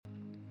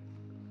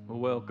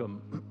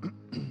Welcome.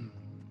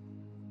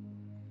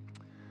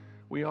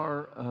 We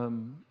are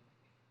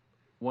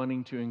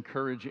wanting to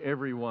encourage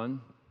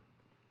everyone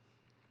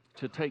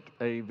to take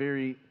a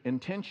very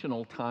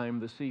intentional time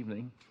this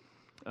evening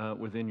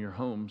within your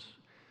homes.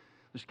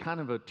 There's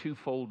kind of a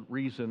twofold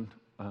reason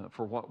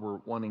for what we're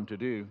wanting to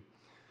do.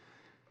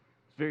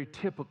 It's very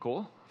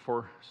typical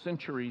for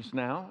centuries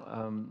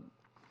now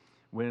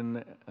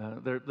when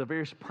the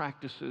various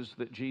practices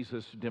that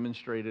Jesus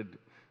demonstrated,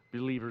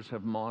 believers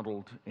have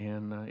modeled,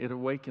 and it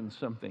awakens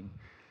something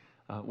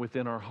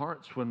within our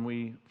hearts when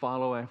we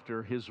follow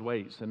after His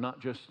ways and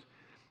not just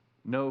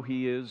know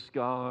He is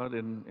God,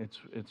 and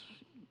it's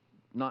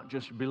not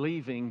just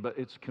believing, but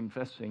it's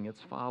confessing,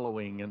 it's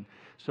following. And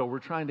so we're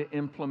trying to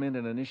implement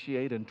and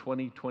initiate in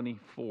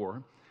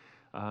 2024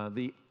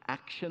 the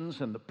actions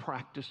and the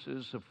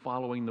practices of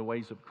following the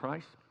ways of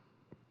Christ.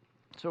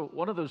 So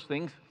one of those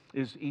things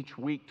is each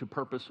week to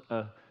purpose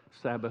a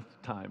Sabbath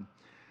time.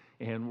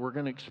 And we're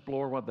going to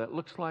explore what that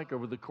looks like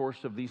over the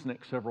course of these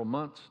next several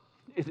months.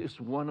 It is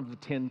one of the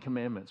 10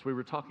 commandments. We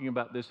were talking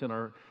about this in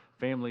our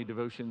family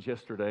devotions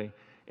yesterday,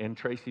 and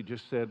Tracy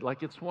just said,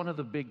 like, it's one of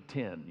the big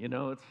 10. You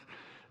know,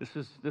 this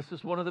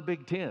is one of the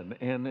big 10,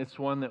 and it's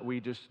one that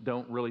we just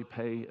don't really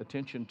pay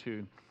attention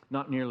to,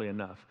 not nearly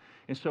enough.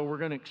 And so we're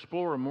going to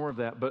explore more of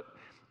that. But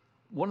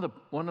one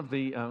of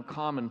the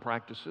common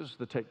practices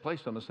that take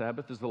place on the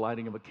Sabbath is the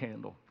lighting of a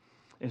candle.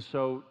 And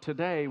so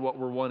today what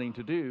we're wanting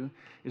to do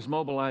is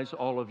mobilize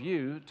all of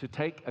you to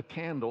take a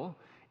candle,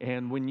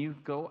 and when you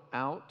go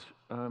out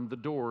the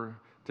door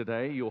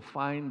today, you'll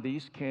find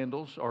these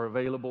candles are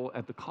available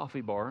at the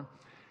coffee bar,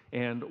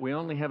 and we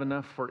only have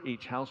enough for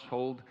each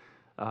household.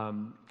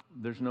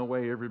 There's no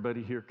way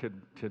everybody here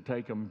could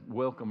take them.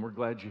 Welcome, we're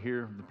glad you're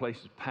here. The place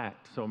is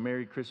packed, so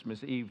Merry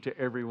Christmas Eve to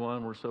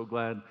everyone. We're so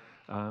glad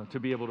to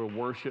be able to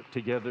worship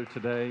together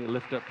today,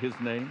 lift up His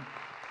name.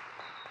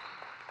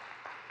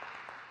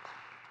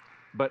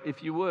 But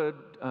if you would,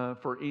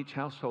 for each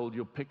household,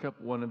 you'll pick up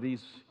one of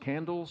these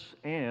candles,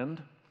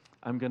 and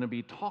I'm going to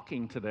be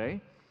talking today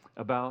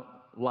about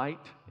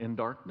light and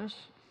darkness,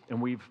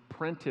 and we've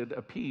printed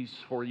a piece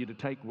for you to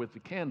take with the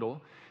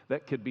candle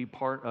that could be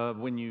part of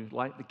when you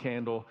light the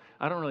candle.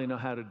 I don't really know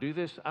how to do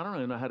this. I don't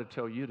really know how to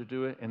tell you to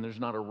do it, and there's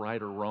not a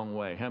right or wrong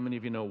way. How many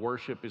of you know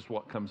worship is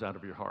what comes out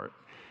of your heart?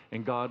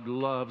 And God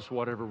loves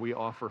whatever we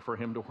offer for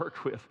Him to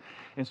work with.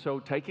 And so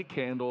take a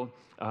candle,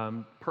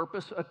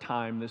 purpose a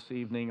time this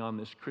evening on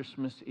this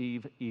Christmas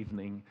Eve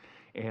evening,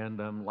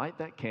 and light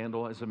that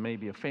candle as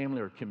maybe a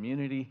family or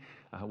community,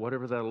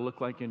 whatever that'll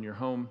look like in your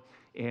home,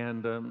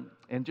 and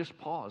just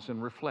pause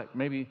and reflect.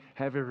 Maybe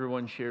have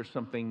everyone share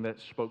something that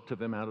spoke to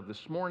them out of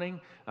this morning.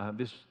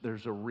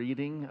 There's a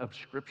reading of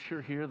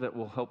Scripture here that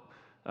will help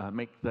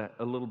make that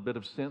a little bit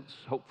of sense,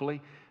 hopefully.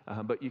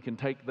 But you can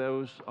take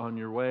those on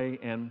your way.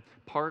 And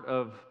part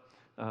of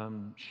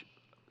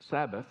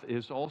Sabbath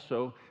is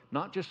also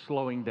not just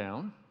slowing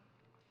down,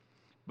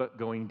 but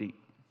going deep.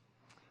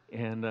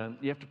 And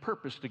you have to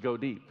purpose to go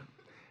deep.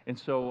 And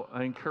so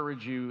I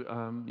encourage you,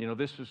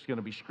 this is going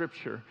to be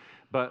Scripture,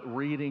 but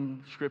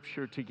reading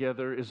Scripture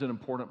together is an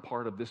important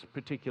part of this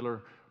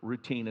particular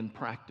routine and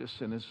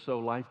practice, and is so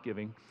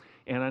life-giving.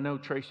 And I know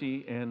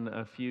Tracy and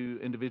a few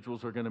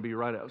individuals are going to be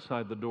right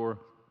outside the door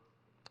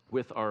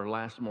with our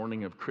last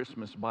morning of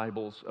Christmas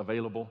Bibles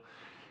available.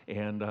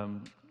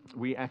 And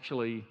we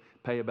actually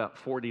pay about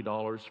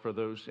 $40 for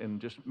those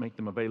and just make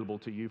them available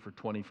to you for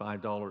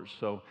 $25.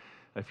 So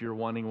if you're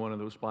wanting one of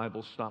those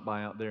Bibles, stop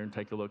by out there and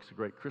take a look. It's a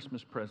great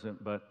Christmas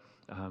present, but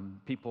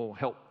people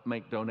help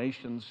make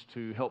donations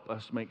to help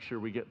us make sure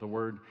we get the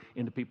Word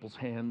into people's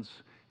hands,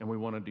 and we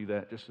want to do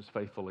that just as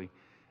faithfully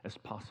as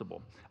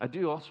possible. I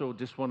do also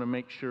just want to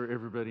make sure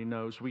everybody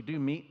knows we do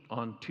meet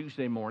on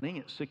Tuesday morning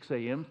at 6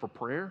 a.m. for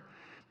prayer.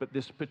 But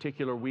this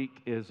particular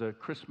week is a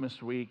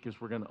Christmas week, as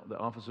the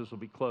offices will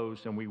be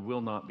closed, and we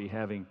will not be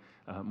having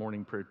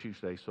morning prayer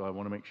Tuesday. So I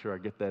want to make sure I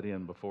get that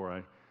in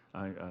before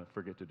I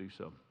forget to do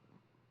so.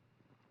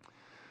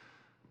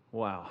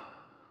 Wow,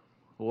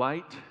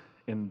 light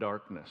and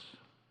darkness.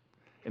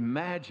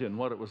 Imagine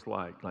what it was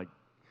like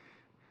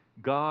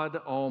God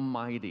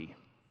Almighty.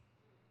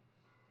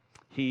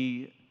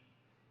 He,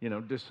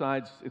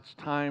 decides it's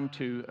time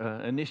to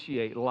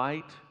initiate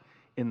light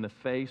in the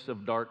face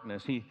of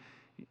darkness.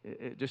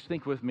 Just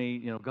think with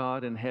me,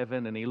 God in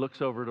heaven, and He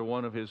looks over to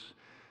one of His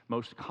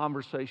most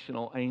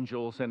conversational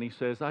angels, and He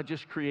says, I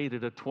just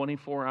created a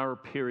 24-hour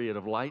period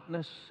of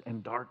lightness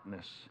and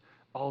darkness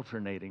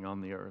alternating on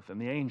the earth. And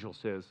the angel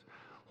says,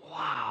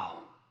 wow,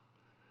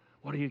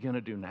 what are you going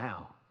to do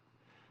now?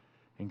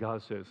 And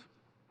God says,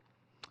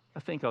 I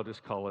think I'll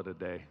just call it a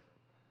day.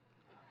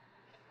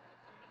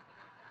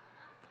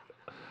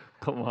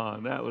 Come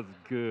on, that was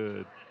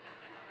good.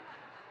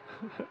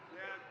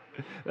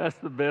 That's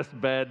the best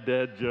bad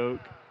dad joke.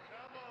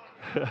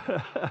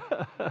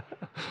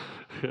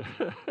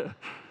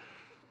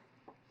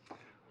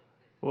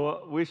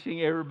 Well,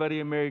 wishing everybody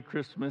a Merry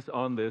Christmas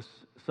on this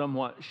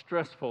somewhat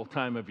stressful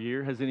time of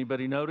year. Has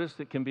anybody noticed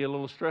it can be a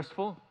little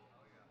stressful?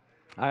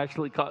 I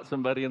actually caught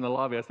somebody in the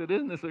lobby. I said,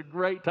 "Isn't this a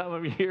great time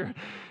of year?"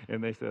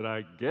 And they said,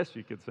 "I guess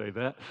you could say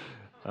that,"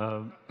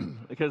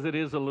 because it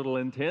is a little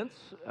intense.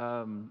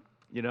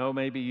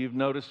 Maybe you've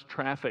noticed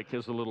traffic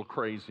is a little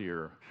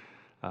crazier.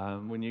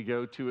 When you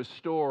go to a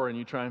store and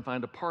you try and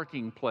find a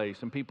parking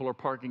place and people are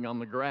parking on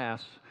the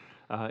grass,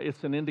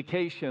 it's an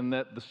indication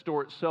that the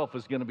store itself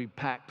is going to be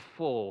packed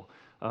full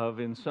of,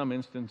 in some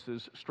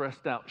instances,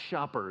 stressed out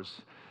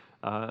shoppers.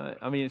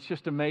 It's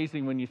just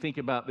amazing when you think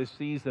about this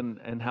season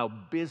and how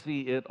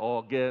busy it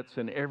all gets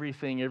and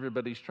everything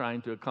everybody's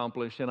trying to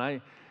accomplish. And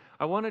I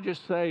want to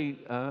just say,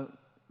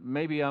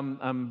 maybe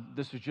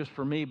this is just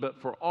for me,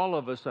 but for all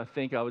of us, I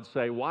think I would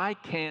say, why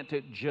can't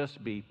it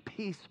just be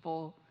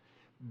peaceful,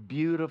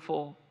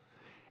 beautiful,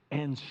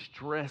 and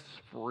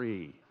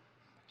stress-free,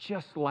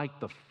 just like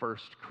the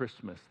first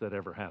Christmas that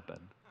ever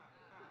happened?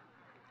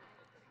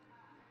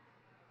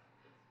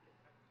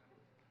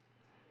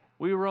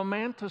 We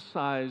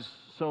romanticize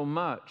so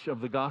much of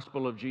the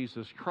gospel of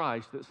Jesus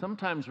Christ that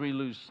sometimes we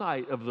lose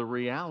sight of the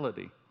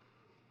reality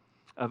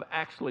of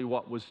actually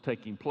what was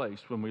taking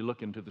place when we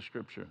look into the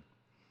Scripture.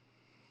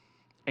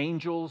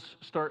 Angels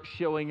start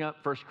showing up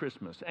first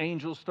Christmas.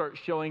 Angels start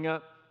showing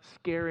up,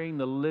 scaring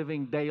the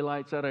living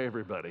daylights out of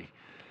everybody.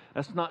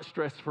 That's not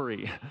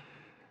stress-free.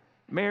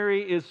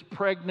 Mary is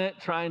pregnant,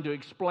 trying to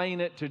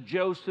explain it to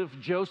Joseph.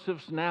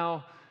 Joseph's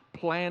now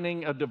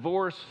planning a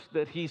divorce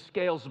that he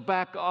scales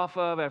back off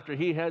of after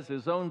he has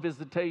his own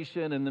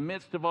visitation. In the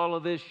midst of all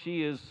of this,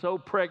 she is so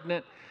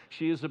pregnant,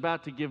 she is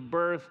about to give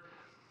birth.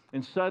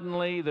 And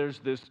suddenly there's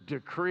this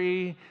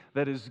decree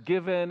that is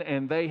given,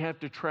 and they have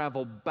to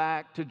travel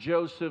back to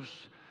Joseph's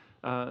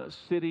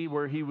city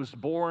where he was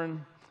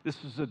born. This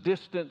is a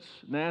distance,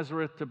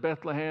 Nazareth to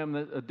Bethlehem,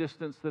 a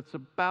distance that's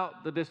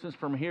about the distance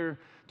from here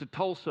to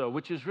Tulsa,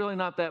 which is really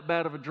not that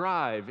bad of a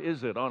drive,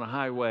 is it, on a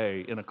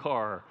highway in a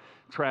car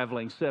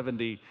traveling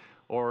 70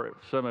 or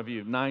some of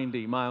you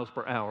 90 miles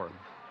per hour?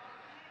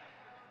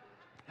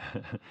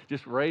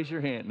 Just raise your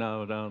hand.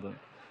 No, don't.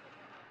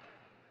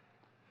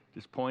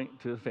 Just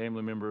point to a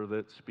family member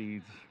that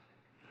speeds.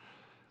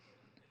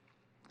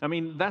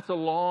 That's a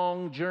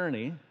long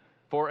journey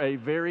for a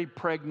very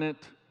pregnant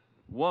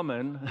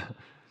woman.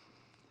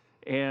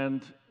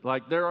 And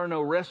there are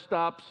no rest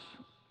stops.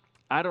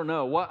 I don't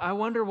know. I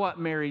wonder what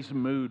Mary's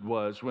mood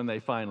was when they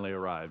finally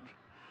arrived.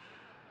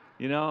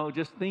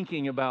 Just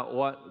thinking about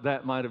what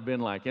that might have been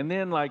like. And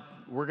then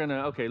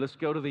let's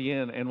go to the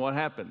inn. And what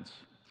happens?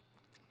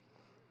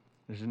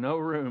 There's no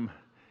room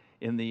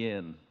in the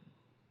inn.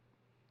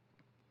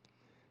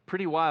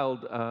 Pretty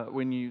wild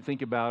when you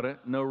think about it.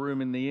 No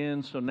room in the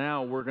inn. So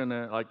now we're going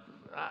to,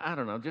 I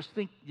don't know, just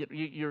think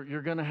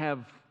you're going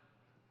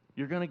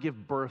to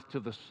give birth to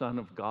the Son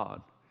of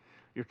God.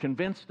 You're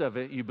convinced of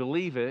it. You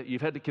believe it.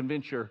 You've had to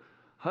convince your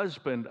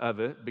husband of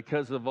it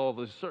because of all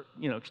the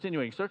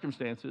extenuating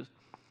circumstances.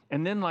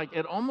 And then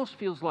it almost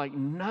feels like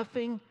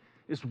nothing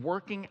is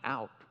working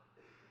out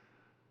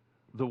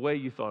the way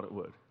you thought it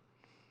would.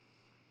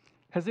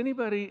 Has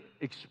anybody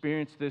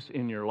experienced this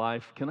in your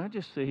life? Can I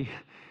just see,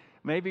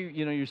 maybe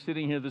you're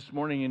sitting here this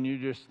morning and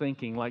you're just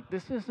thinking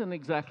this isn't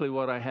exactly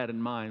what I had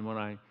in mind when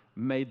I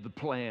made the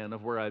plan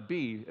of where I'd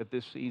be at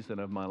this season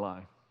of my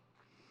life.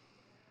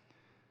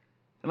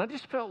 And I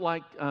just felt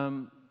like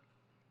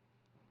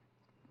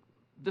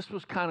this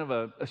was kind of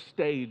a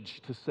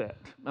stage to set.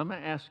 I'm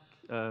going to ask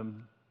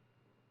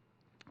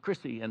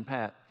Chrissy and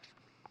Pat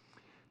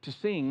to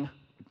sing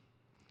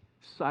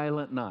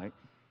Silent Night.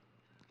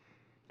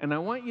 And I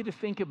want you to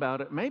think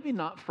about it, maybe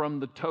not from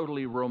the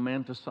totally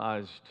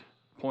romanticized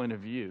point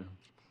of view,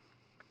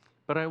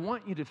 but I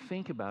want you to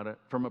think about it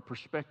from a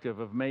perspective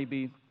of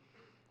maybe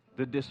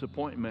the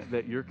disappointment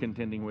that you're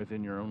contending with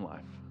in your own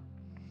life.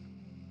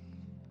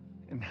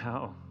 And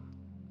how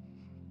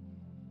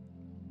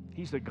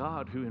He's a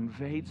God who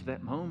invades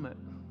that moment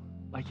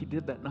like He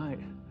did that night.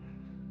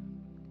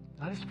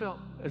 I just felt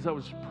as I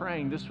was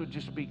praying, this would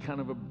just be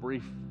kind of a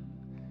brief,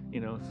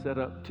 set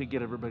up to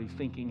get everybody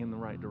thinking in the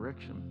right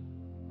direction.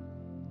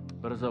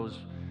 But as I was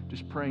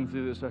just praying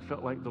through this, I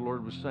felt like the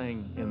Lord was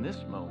saying, in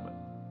this moment,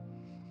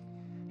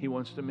 He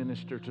wants to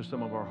minister to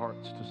some of our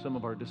hearts, to some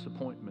of our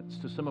disappointments,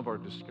 to some of our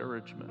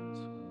discouragements,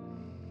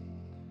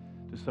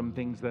 to some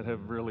things that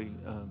have really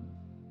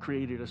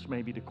created us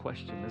maybe to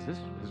question,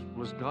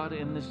 was God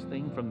in this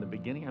thing from the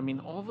beginning?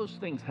 All those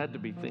things had to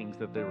be things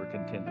that they were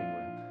contending with.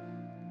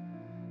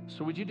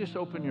 So would you just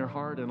open your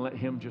heart and let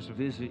Him just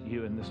visit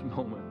you in this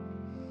moment?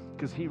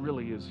 Because He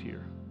really is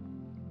here.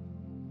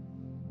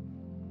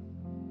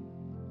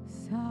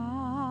 Silent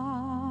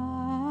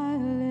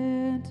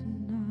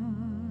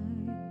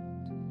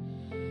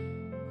night,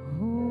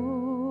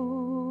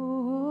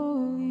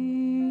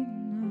 holy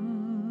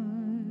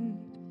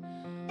night,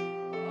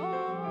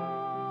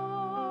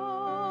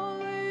 all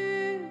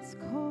is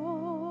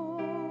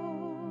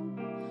calm,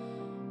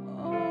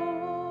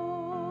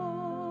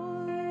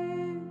 all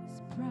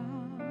is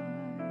bright,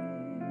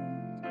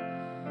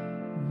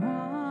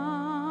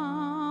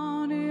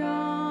 round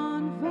your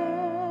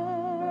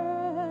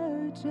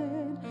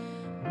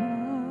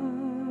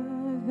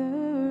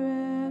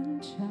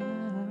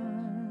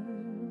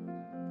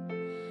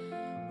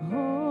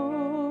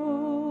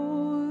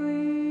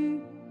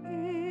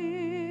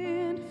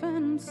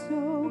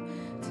so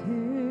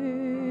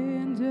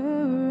tender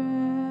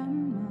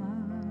and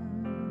mild.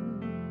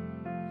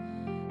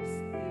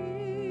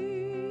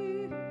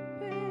 Sleep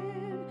in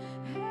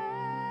heavenly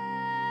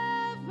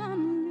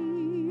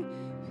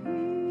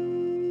peace.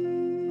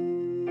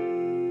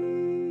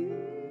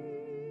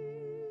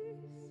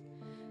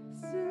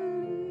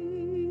 Sleep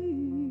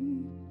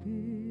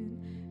in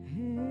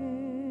heavenly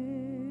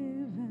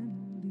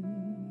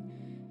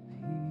peace.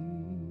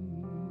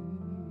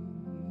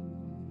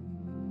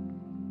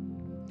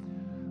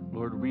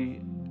 Lord, we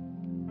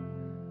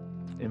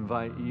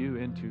invite you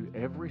into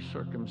every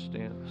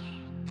circumstance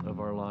of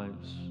our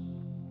lives.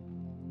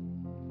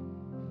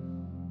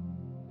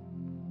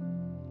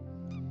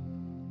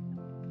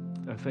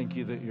 I thank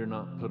you that you're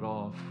not put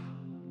off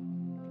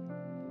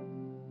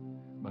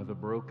by the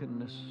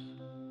brokenness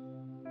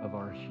of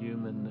our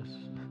humanness,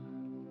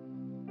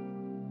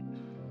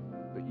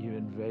 but you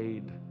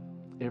invade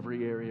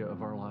every area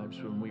of our lives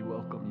when we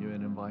welcome you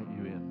and invite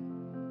you in.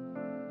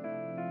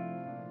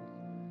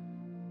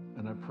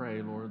 And I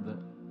pray, Lord, that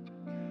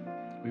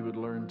we would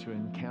learn to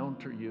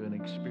encounter you and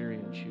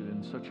experience you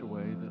in such a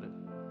way that it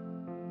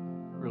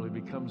really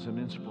becomes an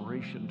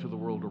inspiration to the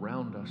world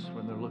around us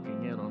when they're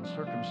looking in on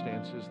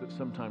circumstances that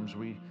sometimes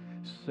we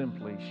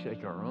simply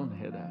shake our own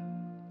head at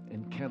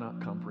and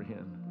cannot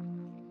comprehend.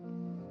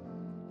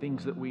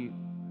 Things that we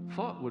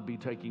thought would be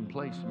taking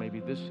place maybe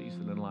this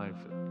season in life,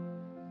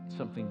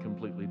 something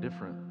completely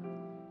different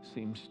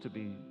seems to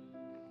be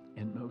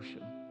in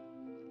motion.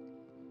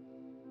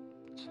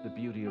 It's the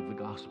beauty of the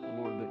gospel,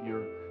 Lord, that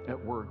you're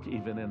at work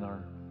even in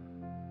our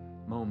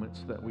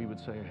moments that we would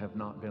say have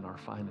not been our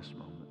finest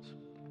moments.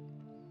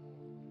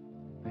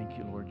 Thank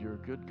you, Lord. You're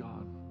a good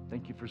God.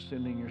 Thank you for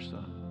sending your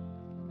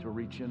Son to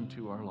reach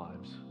into our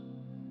lives.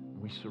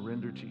 We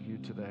surrender to you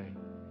today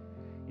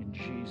in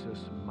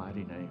Jesus'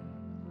 mighty name.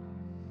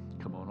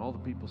 Come on, all the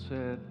people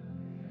said,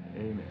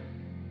 amen.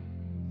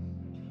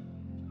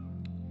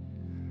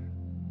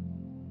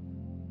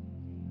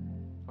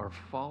 Our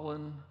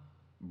fallen,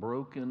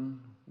 broken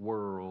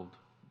world,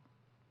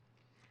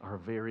 our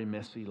very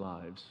messy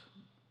lives.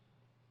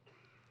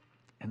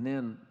 And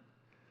then,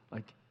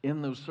 like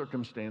in those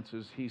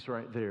circumstances, he's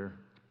right there,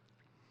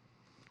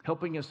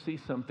 helping us see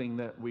something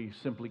that we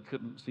simply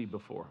couldn't see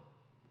before.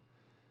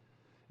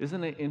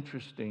 Isn't it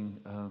interesting?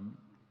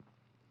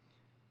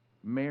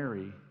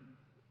 Mary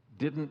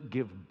didn't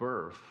give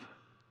birth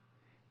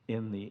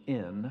in the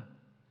inn.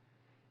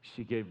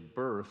 She gave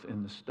birth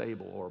in the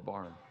stable or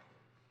barn.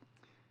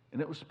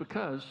 And it was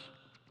because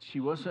she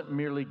wasn't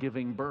merely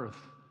giving birth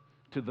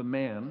to the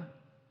man,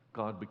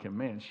 God became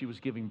man. She was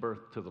giving birth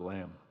to the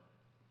Lamb.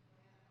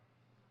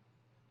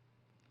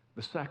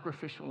 The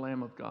sacrificial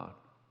Lamb of God.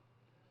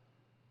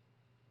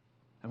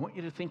 I want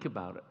you to think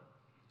about it.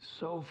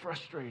 So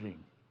frustrating,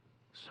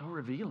 so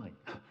revealing.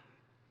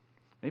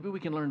 Maybe we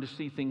can learn to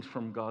see things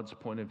from God's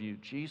point of view.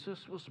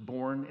 Jesus was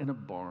born in a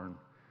barn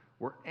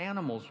where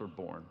animals were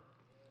born,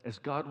 as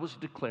God was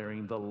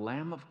declaring the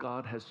Lamb of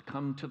God has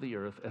come to the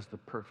earth as the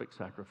perfect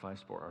sacrifice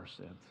for our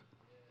sins.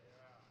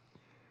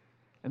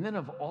 And then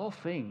of all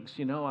things,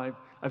 you know,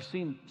 I've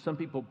seen some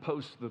people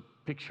post the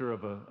picture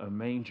of a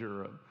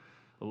manger,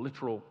 a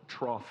literal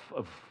trough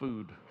of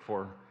food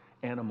for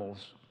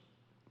animals.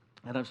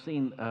 And I've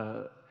seen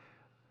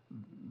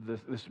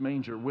this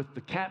manger with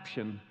the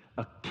caption,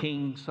 a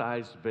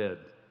king-size bed.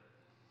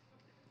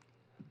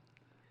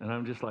 And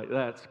I'm just like,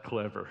 that's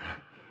clever.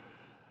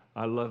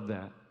 I love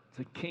that. It's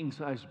a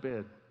king-size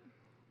bed.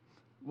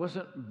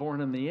 Wasn't born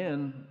in the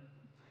inn.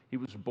 He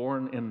was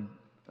born in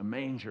a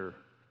manger.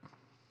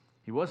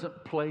 He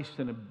wasn't placed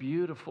in a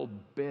beautiful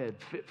bed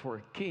fit for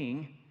a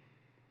king.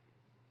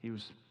 He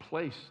was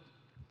placed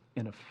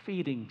in a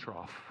feeding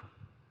trough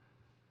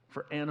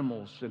for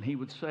animals. And he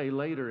would say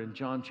later in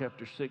John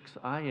chapter 6,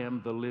 I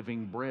am the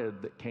living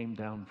bread that came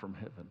down from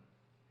heaven.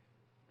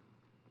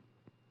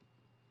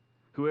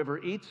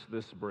 Whoever eats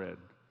this bread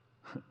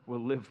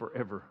will live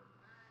forever.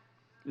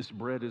 This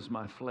bread is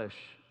my flesh,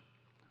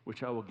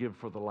 which I will give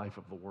for the life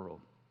of the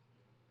world.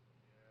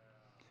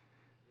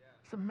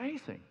 It's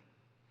amazing.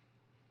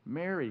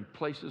 Mary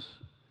places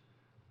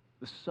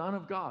the Son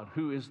of God,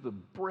 who is the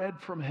bread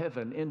from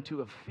heaven,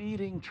 into a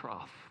feeding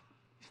trough.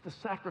 He's the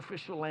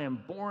sacrificial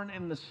lamb born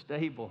in the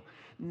stable.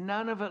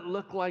 None of it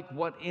looked like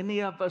what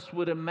any of us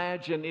would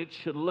imagine it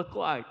should look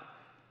like.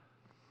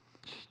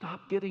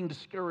 Stop getting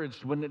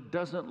discouraged when it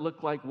doesn't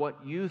look like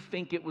what you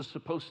think it was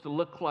supposed to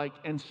look like,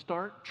 and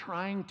start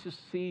trying to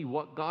see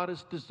what God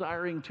is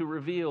desiring to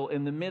reveal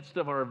in the midst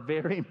of our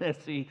very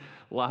messy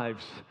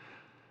lives.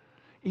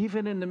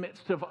 Even in the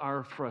midst of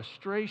our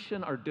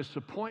frustration, our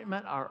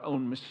disappointment, our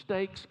own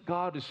mistakes,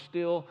 God is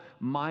still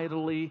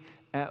mightily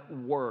at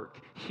work.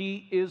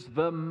 He is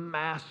the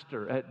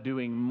master at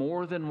doing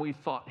more than we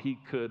thought he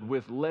could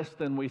with less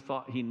than we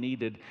thought he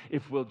needed.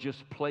 If we'll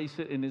just place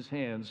it in his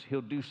hands,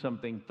 he'll do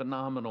something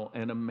phenomenal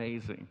and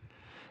amazing.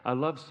 I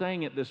love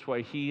saying it this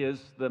way. He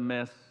is the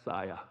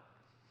Messiah.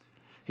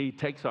 He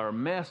takes our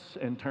mess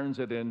and turns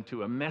it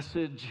into a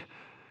message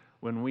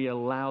when we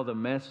allow the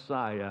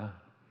Messiah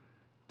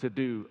to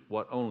do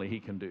what only he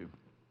can do.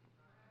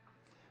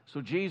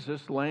 So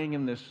Jesus, laying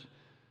in this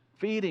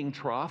feeding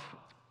trough,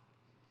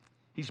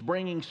 he's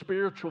bringing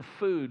spiritual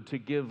food to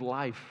give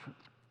life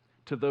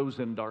to those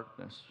in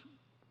darkness.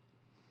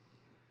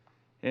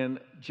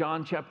 And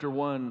John chapter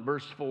 1,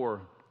 verse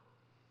 4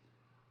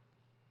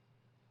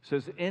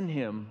 says, "In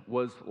him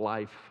was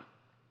life,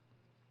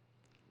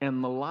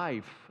 and the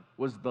life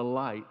was the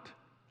light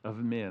of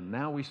men."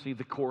 Now we see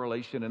the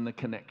correlation and the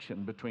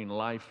connection between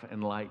life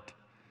and light.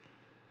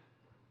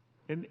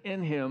 And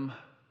in him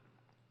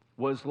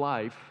was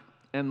life,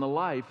 and the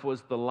life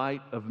was the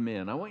light of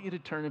men. I want you to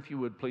turn, if you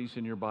would please,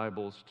 in your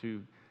Bibles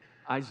to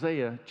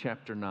Isaiah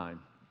chapter 9.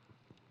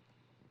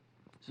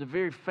 It's a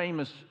very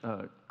famous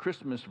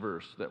Christmas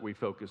verse that we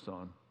focus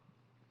on.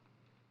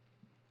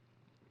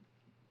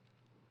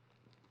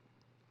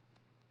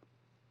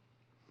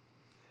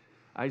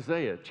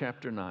 Isaiah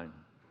chapter 9.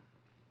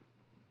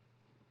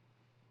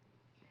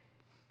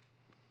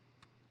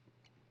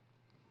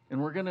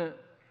 And we're going to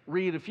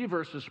read a few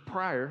verses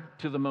prior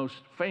to the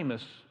most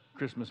famous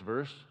Christmas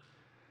verse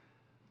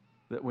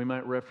that we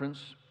might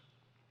reference.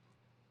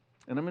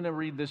 And I'm going to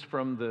read this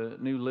from the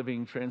New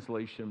Living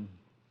Translation.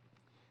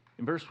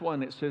 In verse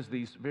 1, it says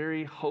these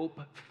very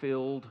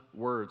hope-filled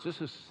words.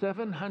 This is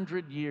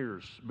 700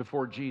 years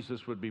before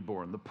Jesus would be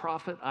born. The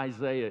prophet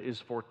Isaiah is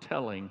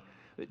foretelling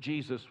that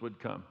Jesus would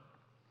come.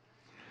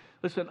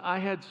 Listen, I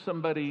had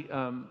somebody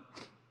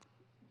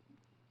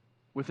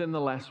within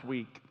the last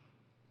week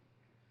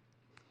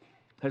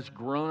has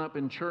grown up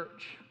in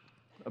church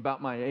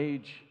about my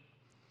age,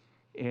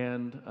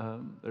 and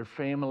their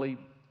family,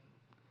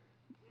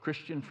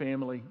 Christian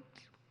family.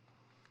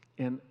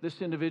 And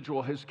this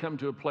individual has come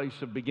to a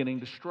place of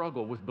beginning to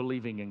struggle with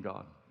believing in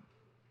God.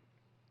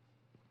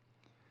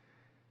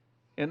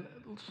 And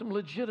some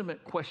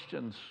legitimate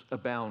questions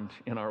abound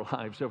in our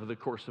lives over the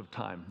course of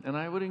time. And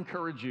I would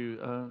encourage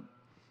you,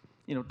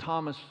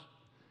 Thomas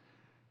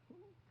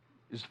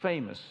is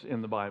famous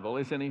in the Bible,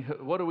 isn't he?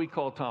 What do we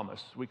call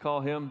Thomas? We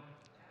call him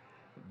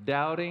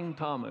Doubting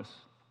Thomas.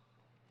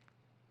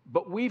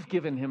 But we've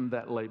given him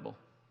that label.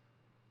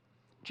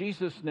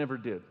 Jesus never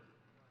did.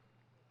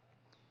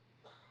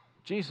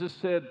 Jesus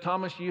said,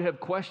 "Thomas, you have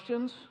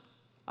questions,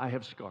 I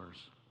have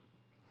scars.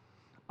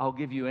 I'll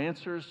give you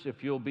answers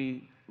if you'll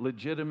be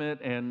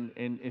legitimate and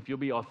if you'll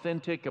be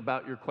authentic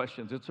about your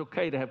questions. It's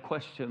okay to have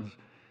questions.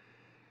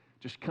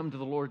 Just come to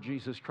the Lord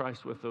Jesus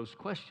Christ with those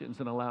questions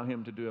and allow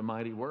him to do a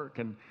mighty work."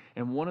 And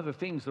one of the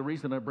things, the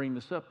reason I bring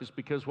this up is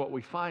because what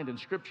we find in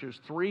Scripture is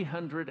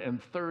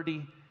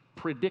 330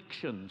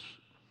 predictions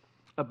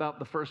about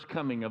the first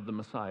coming of the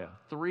Messiah.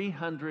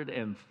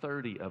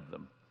 330 of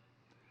them.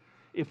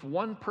 If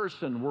one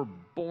person were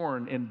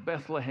born in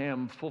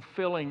Bethlehem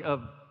fulfilling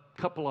a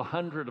couple of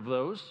hundred of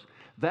those,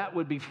 that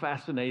would be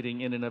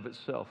fascinating in and of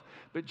itself.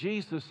 But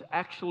Jesus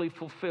actually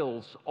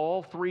fulfills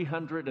all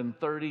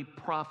 330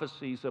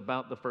 prophecies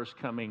about the first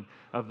coming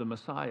of the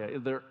Messiah.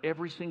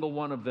 Every single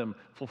one of them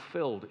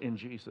fulfilled in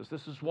Jesus.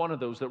 This is one of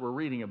those that we're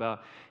reading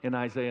about in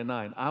Isaiah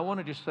 9. I want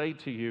to just say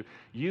to you,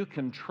 you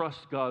can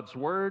trust God's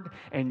word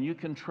and you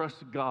can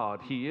trust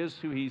God. He is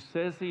who he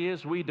says he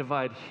is. We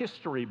divide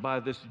history by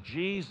this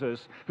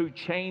Jesus who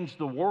changed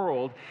the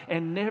world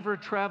and never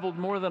traveled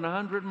more than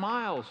 100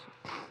 miles.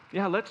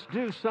 Yeah, let's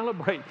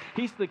celebrate.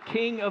 He's the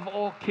King of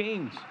all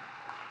kings.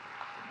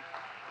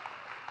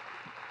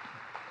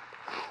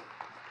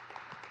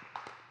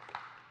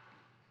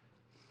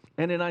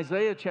 And in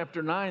Isaiah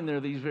chapter 9, there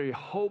are these very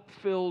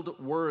hope-filled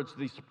words,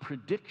 this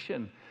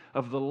prediction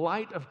of the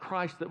light of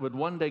Christ that would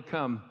one day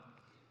come.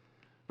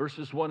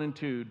 Verses 1 and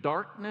 2,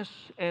 "Darkness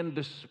and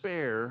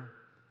despair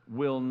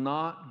will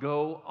not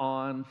go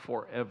on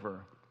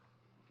forever."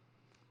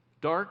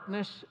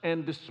 Darkness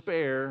and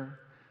despair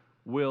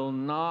will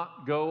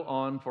not go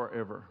on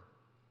forever.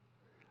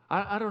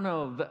 I don't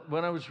know,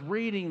 when I was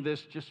reading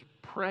this, just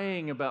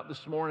praying about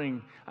this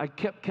morning, I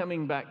kept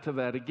coming back to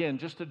that again,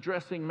 just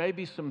addressing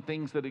maybe some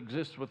things that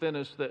exist within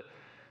us that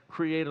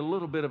create a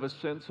little bit of a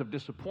sense of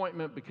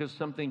disappointment because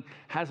something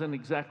hasn't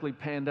exactly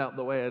panned out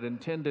the way I'd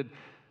intended.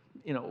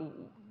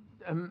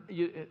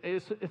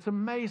 It's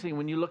amazing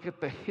when you look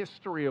at the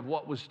history of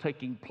what was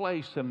taking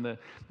place and the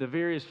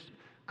various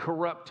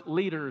corrupt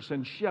leaders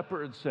and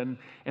shepherds, and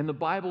the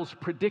Bible's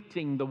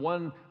predicting the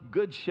one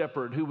good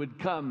shepherd who would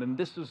come, and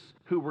this is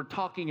who we're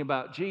talking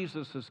about.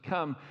 Jesus has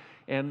come,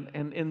 and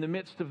in the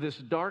midst of this,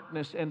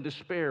 darkness and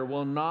despair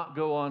will not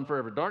go on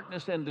forever.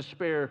 Darkness and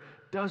despair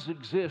does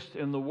exist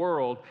in the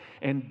world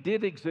and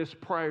did exist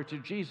prior to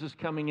Jesus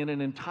coming in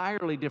an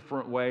entirely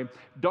different way.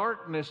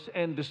 Darkness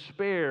and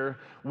despair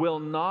will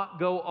not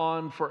go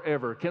on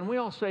forever. Can we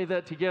all say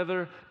that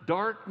together?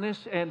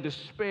 Darkness and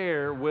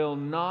despair will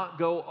not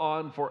go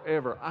on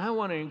forever. I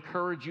want to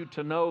encourage you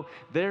to know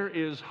there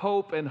is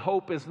hope, and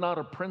hope is not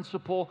a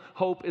principle.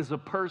 Hope is a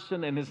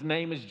person, and his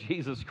name is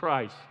Jesus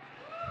Christ.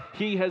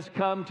 He has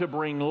come to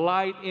bring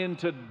light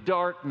into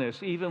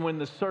darkness. Even when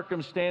the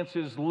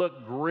circumstances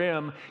look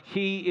grim,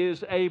 He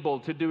is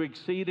able to do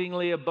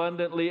exceedingly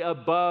abundantly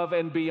above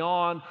and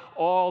beyond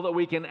all that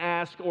we can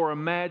ask or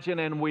imagine.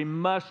 And we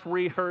must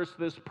rehearse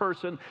this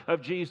person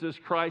of Jesus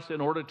Christ in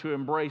order to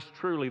embrace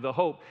truly the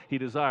hope He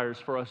desires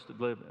for us to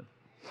live in.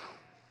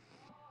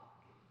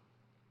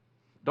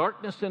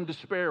 Darkness and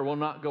despair will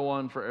not go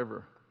on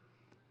forever.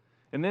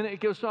 And then it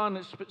goes on,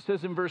 it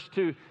says in verse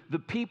 2, the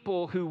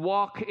people who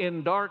walk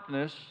in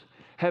darkness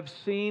have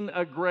seen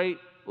a great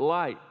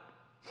light.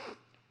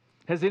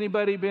 Has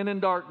anybody been in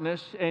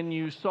darkness and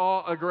you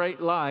saw a great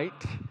light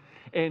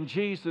and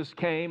Jesus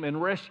came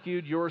and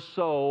rescued your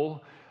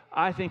soul?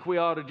 I think we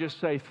ought to just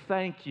say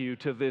thank you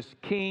to this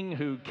King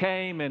who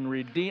came and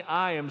redeemed.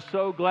 I am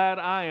so glad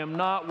I am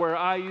not where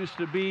I used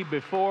to be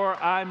before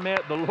I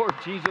met the Lord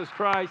Jesus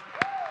Christ.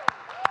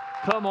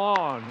 Come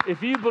on.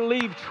 If you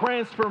believe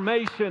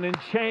transformation and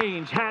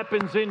change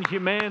happens in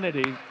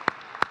humanity,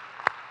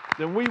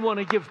 then we want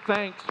to give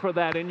thanks for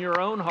that in your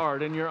own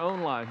heart, in your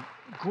own life.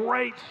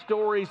 Great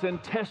stories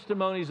and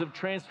testimonies of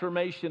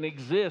transformation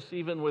exist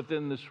even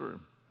within this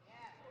room.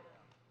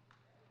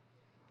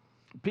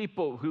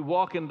 People who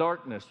walk in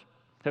darkness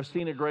have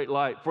seen a great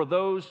light. For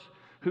those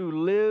who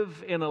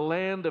live in a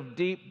land of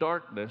deep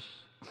darkness,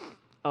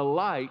 a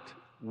light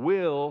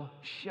will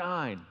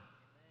shine.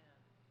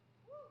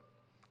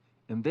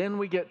 And then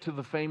we get to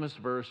the famous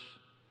verse,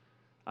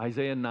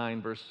 Isaiah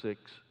 9, verse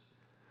 6.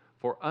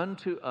 For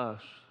unto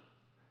us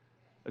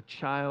a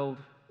child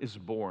is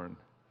born,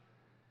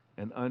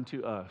 and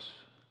unto us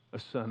a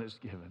son is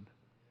given.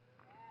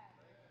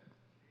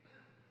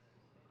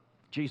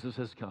 Jesus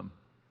has come,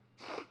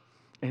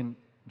 and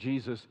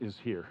Jesus is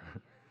here.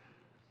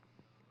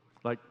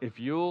 Like, if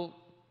you'll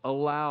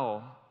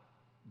allow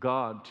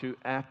God to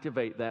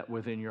activate that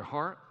within your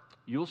heart,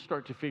 you'll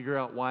start to figure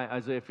out why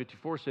Isaiah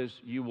 54 says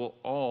you will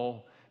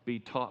all be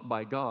taught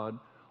by God.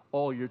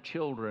 All your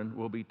children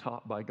will be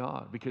taught by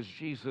God, because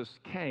Jesus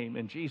came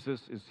and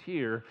Jesus is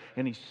here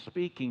and He's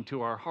speaking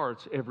to our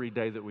hearts every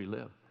day that we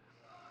live.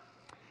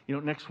 You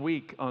know, next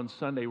week on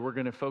Sunday, we're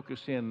going to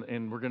focus in,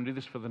 and we're going to do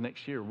this for the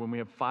next year. When we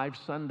have 5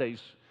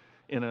 Sundays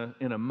in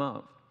a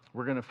month,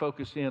 we're going to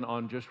focus in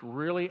on just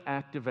really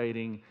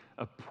activating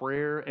a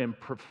prayer and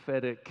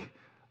prophetic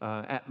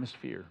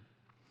atmosphere.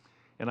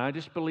 And I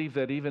just believe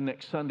that even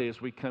next Sunday, as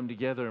we come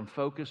together and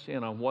focus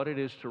in on what it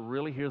is to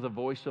really hear the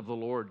voice of the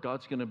Lord,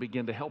 God's going to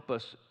begin to help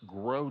us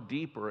grow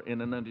deeper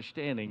in an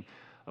understanding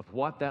of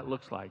what that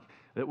looks like.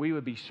 That we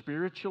would be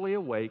spiritually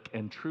awake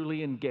and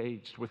truly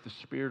engaged with the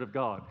Spirit of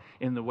God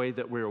in the way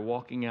that we're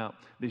walking out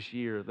this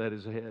year that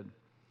is ahead.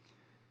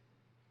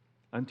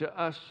 Unto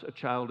us a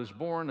child is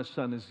born, a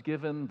son is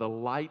given, the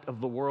light of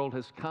the world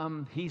has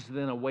come. He's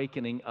then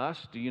awakening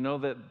us. Do you know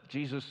that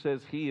Jesus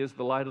says He is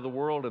the light of the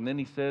world? And then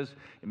He says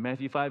in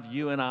Matthew 5,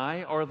 you and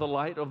I are the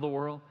light of the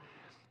world.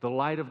 The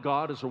light of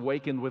God is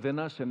awakened within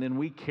us, and then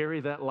we carry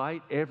that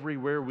light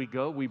everywhere we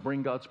go. We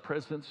bring God's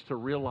presence to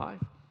real life.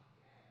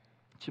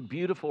 It's a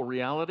beautiful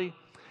reality.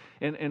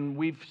 And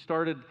we've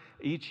started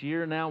each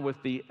year now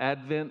with the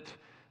Advent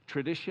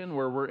tradition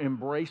where we're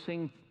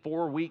embracing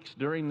 4 weeks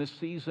during this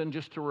season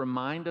just to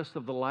remind us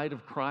of the light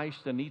of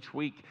Christ. And each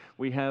week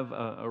we have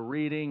a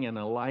reading and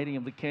a lighting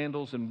of the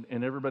candles, and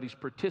everybody's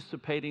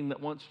participating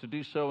that wants to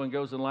do so and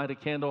goes and light a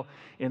candle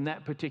in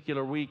that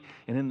particular week.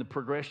 And in the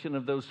progression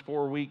of those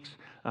 4 weeks,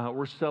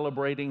 we're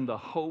celebrating the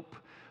hope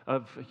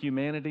of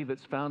humanity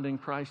that's found in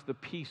Christ, the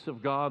peace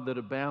of God that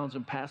abounds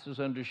and passes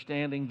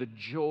understanding, the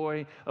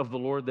joy of the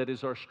Lord that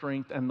is our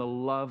strength, and the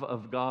love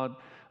of God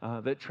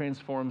that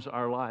transforms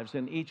our lives.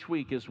 And each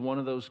week is one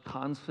of those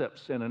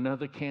concepts, and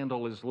another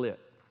candle is lit.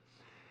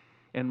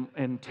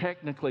 And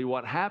technically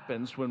what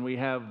happens when we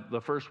have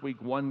the first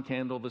week 1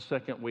 candle, the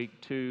second week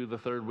 2, the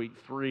third week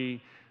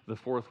 3, the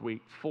fourth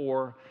week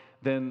 4,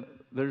 then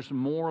there's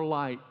more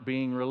light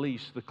being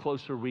released the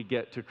closer we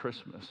get to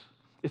Christmas.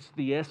 It's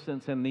the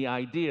essence and the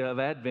idea of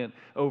Advent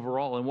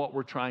overall and what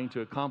we're trying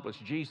to accomplish.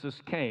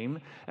 Jesus came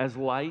as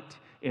light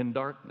in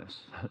darkness.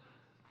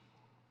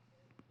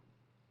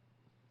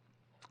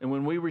 And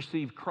when we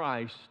receive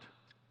Christ,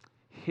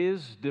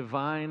 His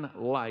divine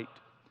light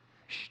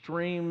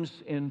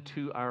streams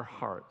into our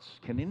hearts.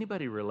 Can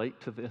anybody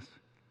relate to this?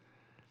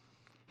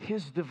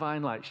 His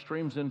divine light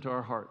streams into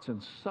our hearts,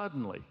 and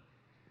suddenly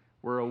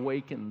we're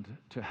awakened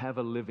to have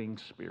a living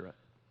spirit.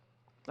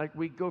 Like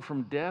we go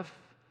from death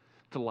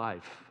to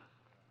life.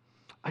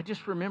 I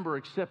just remember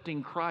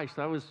accepting Christ.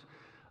 I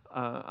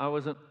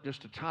wasn't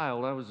just a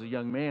child. I was a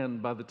young man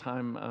by the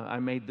time I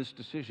made this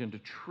decision to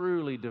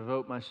truly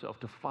devote myself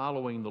to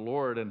following the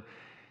Lord.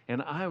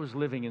 And I was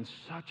living in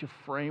such a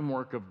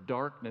framework of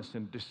darkness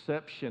and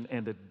deception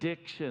and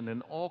addiction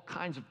and all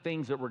kinds of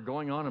things that were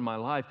going on in my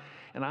life.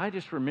 And I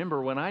just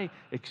remember when I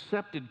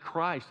accepted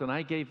Christ and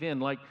I gave in,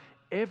 like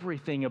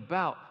everything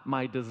about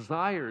my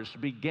desires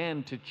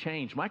began to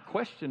change. My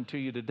question to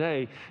you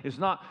today is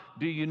not,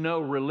 do you know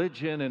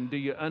religion and do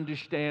you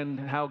understand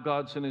how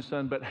God sent His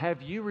Son, but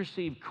have you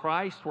received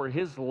Christ where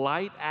His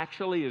light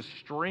actually is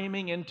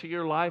streaming into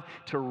your life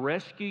to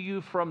rescue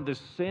you from the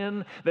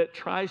sin that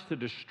tries to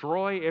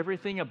destroy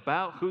everything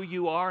about who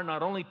you are,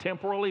 not only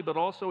temporally, but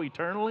also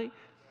eternally?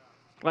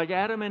 Like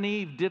Adam and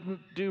Eve didn't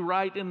do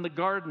right in the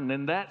garden,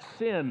 and that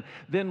sin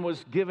then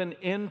was given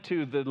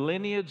into the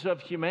lineage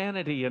of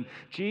humanity. And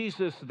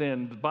Jesus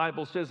then, the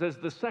Bible says, as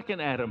the second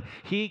Adam,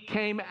 He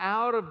came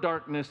out of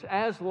darkness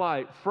as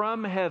light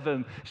from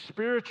heaven,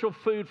 spiritual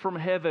food from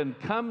heaven,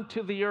 come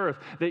to the earth,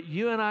 that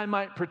you and I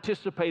might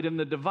participate in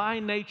the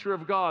divine nature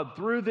of God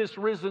through this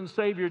risen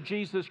Savior,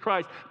 Jesus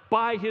Christ.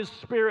 By His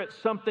Spirit,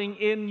 something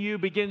in you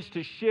begins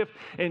to shift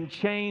and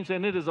change,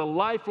 and it is a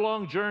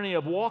lifelong journey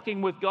of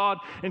walking with God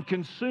and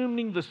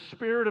consuming the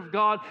Spirit of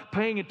God,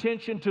 paying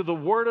attention to the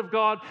Word of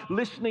God,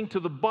 listening to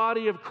the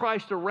body of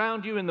Christ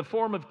around you in the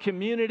form of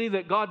community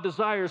that God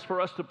desires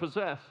for us to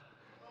possess.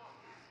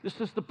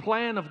 This is the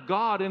plan of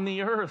God in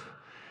the earth.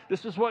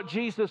 This is what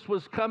Jesus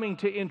was coming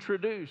to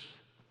introduce.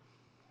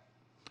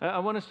 I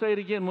want to say it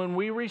again. When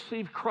we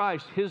receive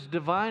Christ, His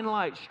divine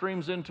light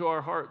streams into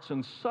our hearts,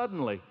 and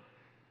suddenly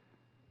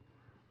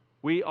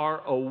we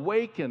are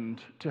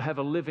awakened to have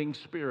a living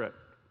spirit.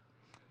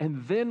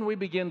 And then we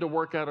begin to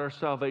work out our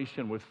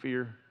salvation with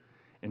fear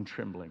and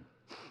trembling.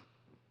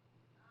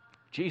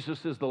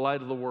 Jesus is the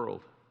light of the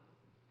world.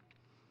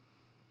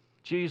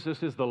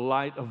 Jesus is the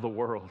light of the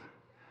world.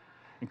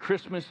 And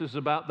Christmas is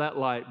about that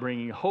light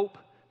bringing hope,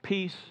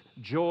 peace,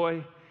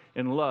 joy,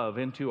 and love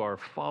into our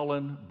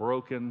fallen,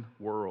 broken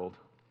world.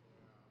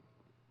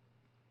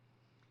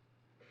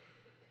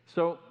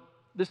 So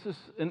this is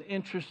an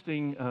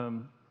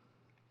interesting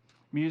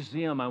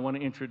museum I want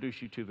to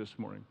introduce you to this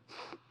morning.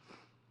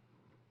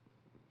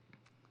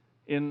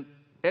 In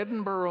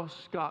Edinburgh,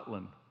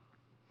 Scotland,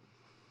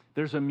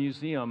 there's a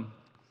museum,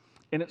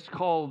 and it's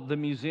called the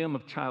Museum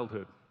of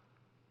Childhood.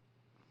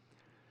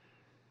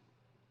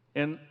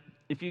 And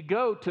if you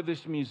go to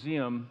this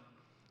museum,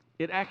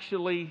 it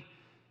actually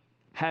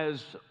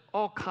has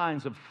all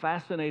kinds of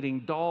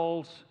fascinating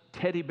dolls,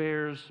 teddy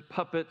bears,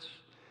 puppets.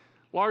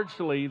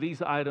 Largely,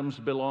 these items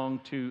belong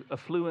to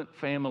affluent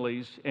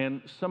families,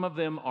 and some of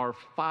them are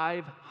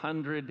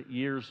 500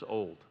 years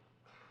old.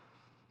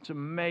 It's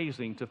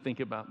amazing to think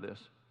about this.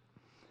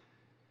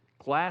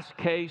 Glass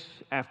case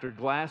after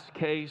glass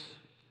case,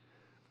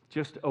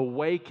 just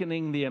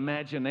awakening the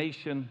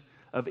imagination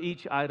of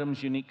each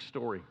item's unique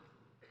story.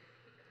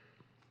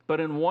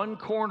 But in one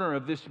corner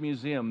of this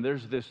museum,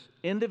 there's this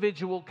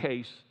individual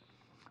case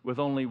with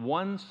only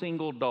one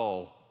single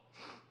doll,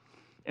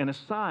 and a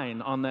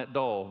sign on that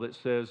doll that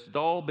says,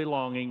 "Doll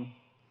belonging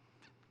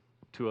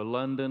to a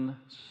London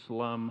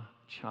slum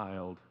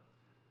child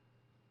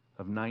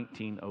of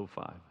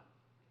 1905.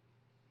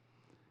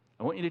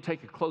 I want you to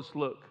take a close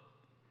look,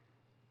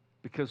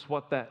 because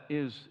what that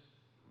is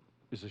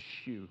a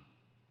shoe.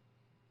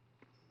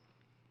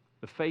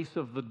 The face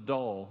of the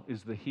doll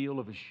is the heel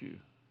of a shoe,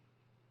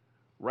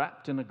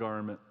 wrapped in a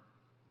garment,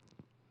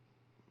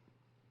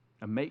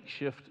 a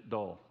makeshift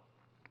doll.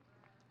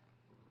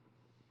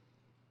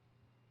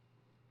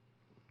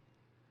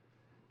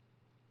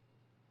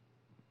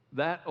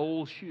 That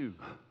old shoe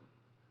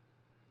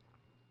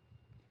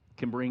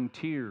can bring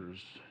tears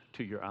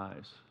to your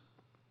eyes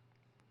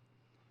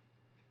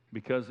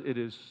because it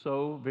is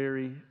so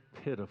very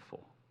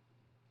pitiful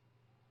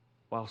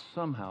while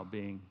somehow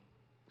being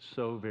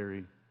so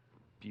very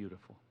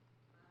beautiful.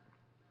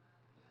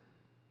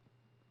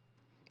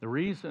 The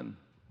reason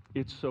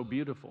it's so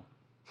beautiful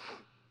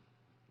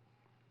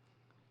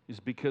is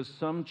because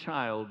some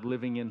child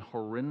living in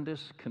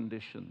horrendous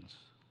conditions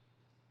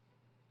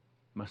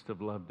must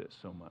have loved it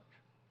so much.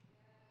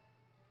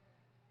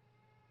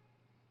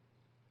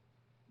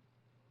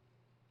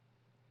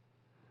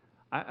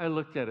 I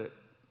looked at it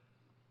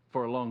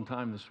for a long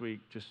time this week,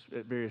 just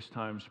at various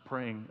times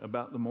praying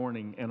about the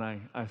morning, and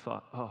I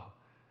thought, oh,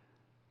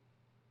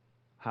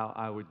 how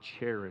I would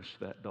cherish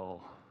that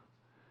doll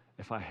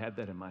if I had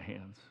that in my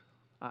hands.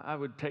 I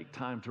would take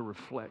time to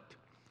reflect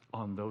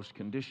on those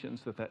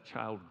conditions that that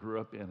child grew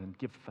up in and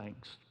give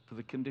thanks for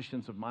the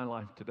conditions of my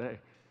life today.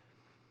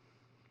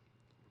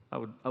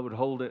 I would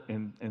hold it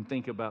and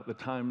think about the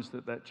times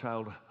that that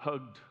child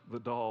hugged the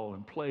doll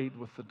and played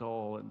with the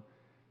doll and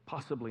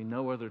possibly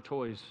no other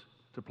toys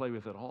to play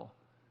with at all,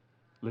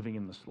 living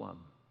in the slum.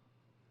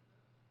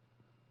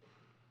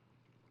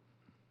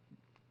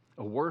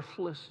 A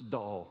worthless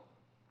doll,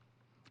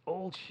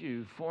 old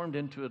shoe formed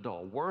into a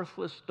doll,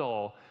 worthless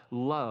doll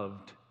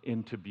loved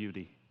into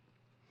beauty.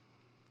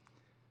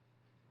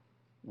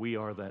 We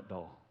are that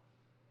doll.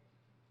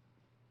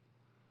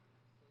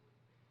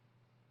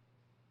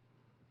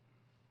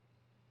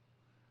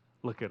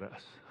 Look at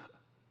us.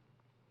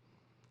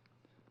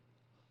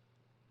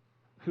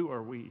 Who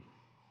are we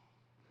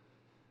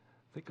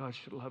that God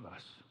should love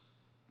us?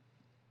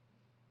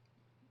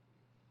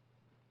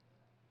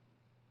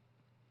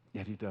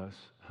 Yet He does.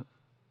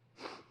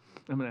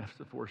 I'm going to ask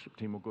the worship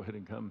team, we'll go ahead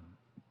and come.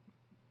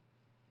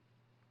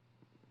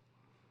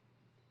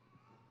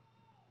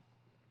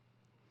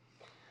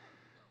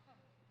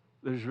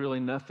 There's really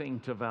nothing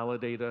to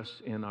validate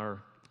us in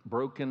our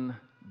broken,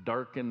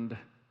 darkened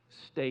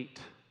state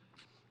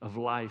of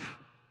life.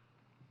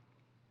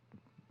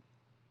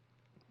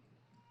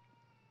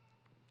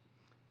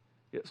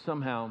 Yet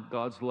somehow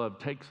God's love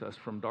takes us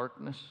from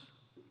darkness,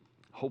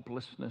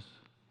 hopelessness,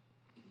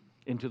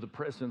 into the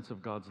presence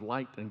of God's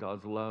light and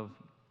God's love.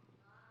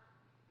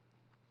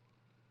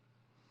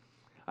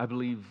 I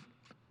believe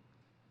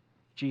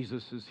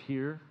Jesus is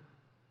here,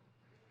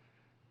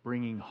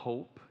 bringing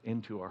hope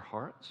into our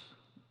hearts.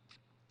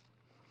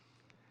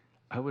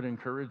 I would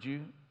encourage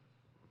you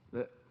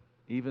that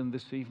even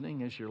this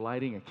evening, as you're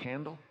lighting a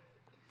candle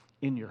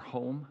in your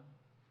home,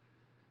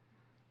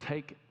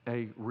 take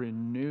a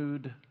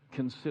renewed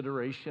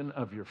consideration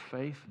of your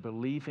faith,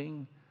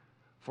 believing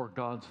for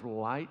God's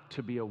light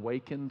to be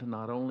awakened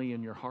not only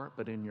in your heart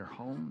but in your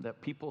home,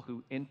 that people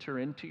who enter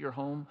into your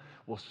home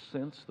will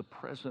sense the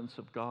presence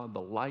of God,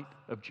 the light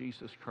of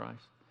Jesus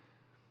Christ,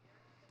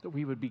 that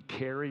we would be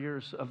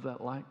carriers of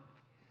that light.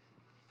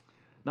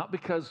 Not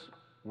because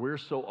we're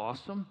so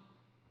awesome,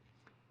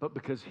 but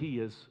because He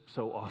is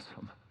so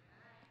awesome.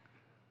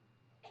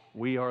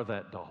 We are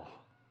that doll.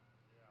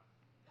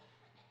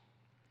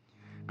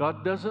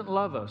 God doesn't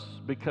love us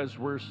because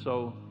we're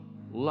so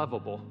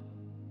lovable.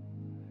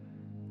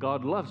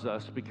 God loves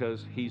us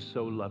because He's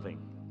so loving.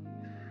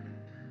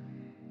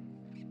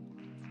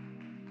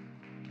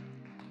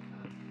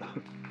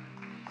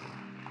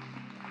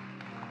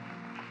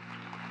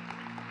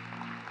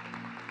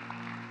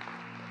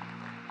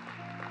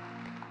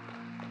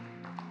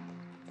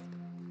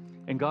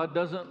 And God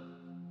doesn't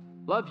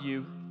love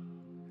you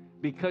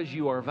because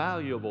you are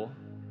valuable.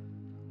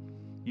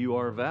 You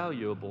are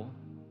valuable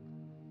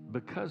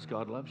because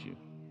God loves you.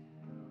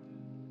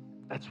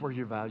 That's where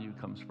your value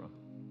comes from.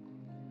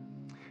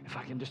 If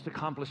I can just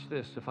accomplish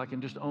this, if I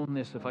can just own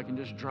this, if I can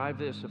just drive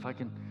this, if I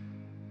can...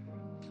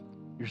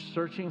 You're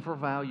searching for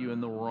value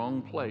in the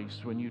wrong place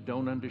when you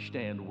don't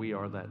understand we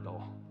are that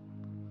doll.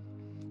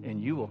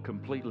 And you will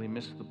completely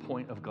miss the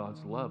point of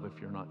God's love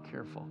if you're not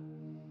careful.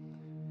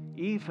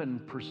 Even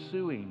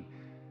pursuing,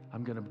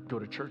 I'm going to go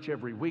to church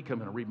every week, I'm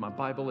going to read my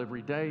Bible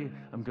every day,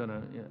 I'm going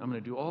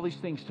to do all these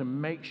things to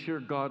make sure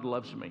God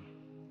loves me.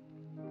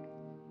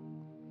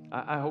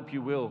 I hope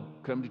you will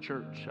come to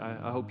church.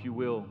 I hope you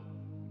will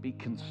be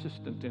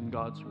consistent in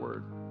God's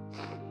word.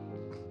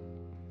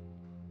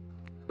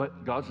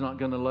 But God's not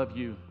going to love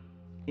you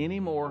any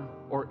more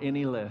or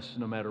any less,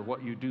 no matter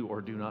what you do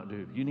or do not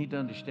do. You need to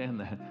understand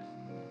that.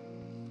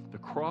 The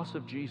cross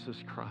of Jesus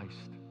Christ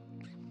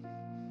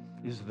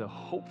is the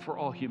hope for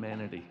all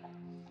humanity.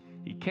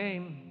 He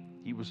came,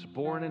 He was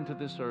born into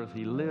this earth,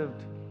 He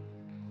lived.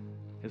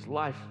 His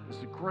life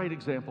is a great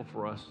example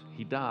for us.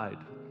 He died,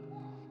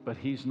 but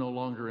He's no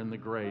longer in the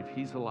grave.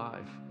 He's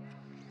alive.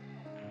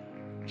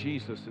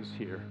 Jesus is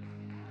here,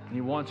 and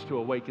He wants to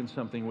awaken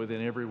something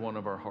within every one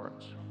of our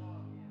hearts.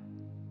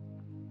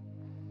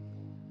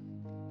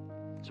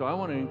 So I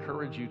want to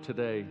encourage you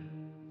today.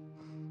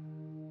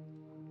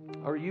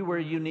 Are you where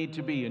you need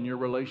to be in your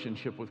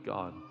relationship with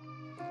God?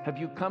 Have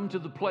you come to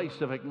the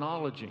place of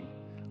acknowledging,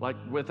 like,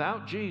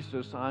 without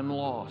Jesus, I'm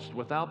lost.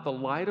 Without the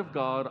light of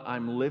God,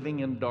 I'm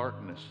living in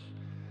darkness.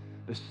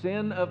 The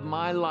sin of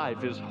my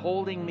life is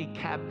holding me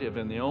captive,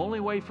 and the only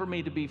way for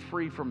me to be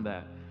free from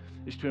that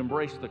is to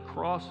embrace the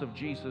cross of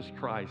Jesus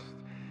Christ.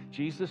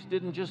 Jesus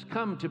didn't just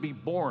come to be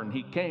born.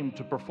 He came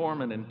to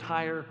perform an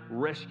entire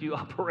rescue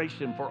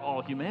operation for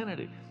all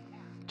humanity,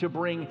 to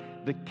bring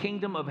the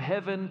kingdom of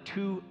heaven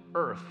to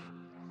earth.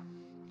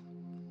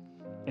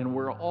 And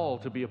we're all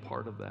to be a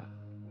part of that.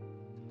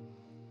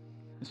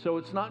 So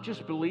it's not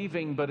just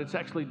believing, but it's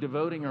actually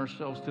devoting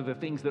ourselves to the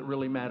things that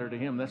really matter to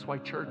Him. That's why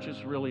church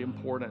is really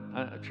important.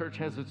 Church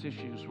has its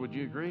issues. Would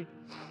you agree?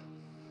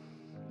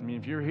 I mean,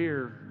 if you're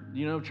here,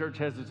 you know church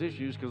has its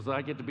issues because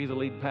I get to be the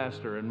lead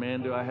pastor, and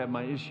man, do I have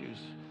my issues.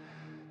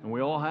 And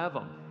we all have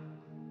them.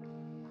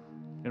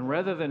 And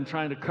rather than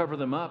trying to cover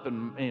them up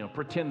and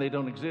pretend they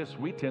don't exist,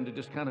 we tend to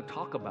just kind of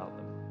talk about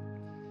them.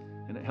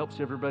 And it helps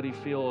everybody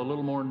feel a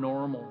little more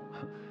normal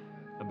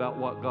about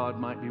what God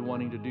might be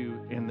wanting to do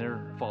in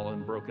their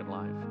fallen, broken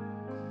life.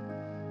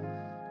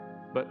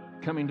 But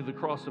coming to the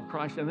cross of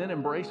Christ and then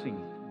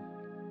embracing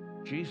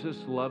Jesus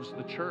loves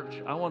the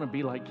church. I want to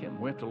be like Him.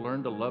 We have to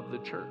learn to love the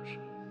church.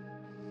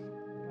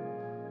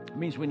 It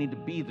means we need to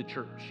be the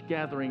church,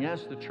 gathering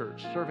as the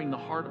church, serving the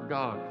heart of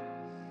God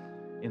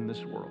in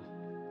this world.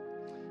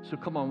 So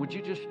come on, would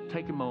you just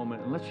take a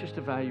moment and let's just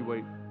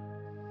evaluate.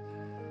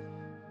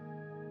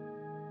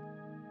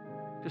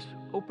 Just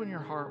open your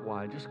heart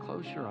wide. Just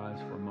close your eyes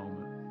for a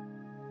moment.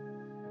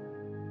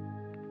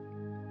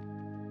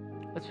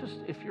 Let's just,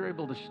 if you're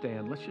able to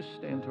stand, let's just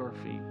stand to our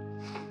feet.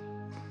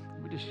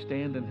 We just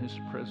stand in His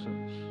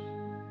presence.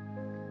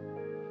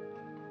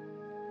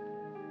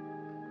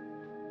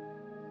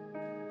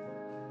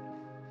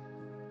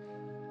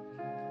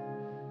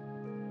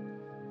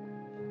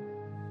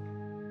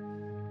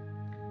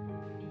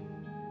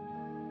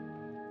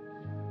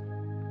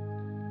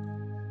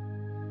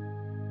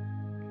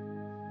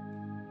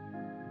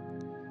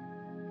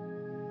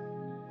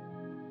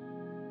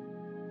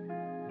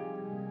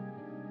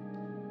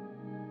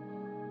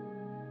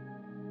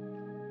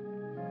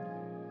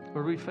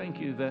 Lord, we thank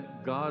you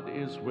that God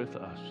is with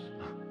us.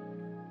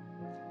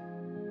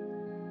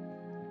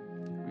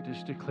 We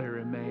just declare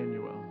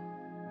Emmanuel,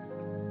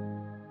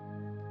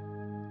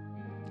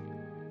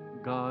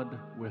 God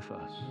with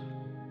us.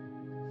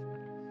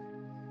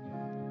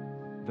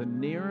 The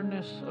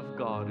nearness of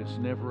God is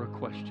never a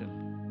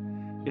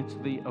question. It's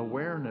the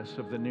awareness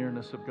of the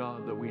nearness of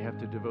God that we have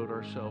to devote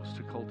ourselves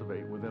to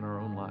cultivate within our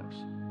own lives.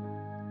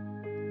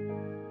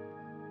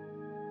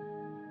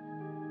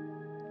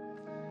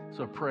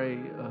 So I pray,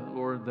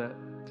 Lord, that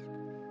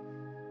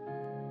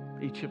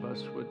each of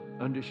us would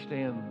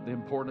understand the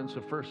importance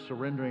of first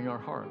surrendering our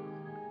heart,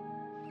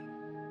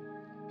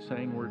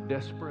 saying we're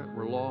desperate,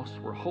 we're lost,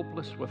 we're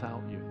hopeless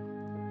without you.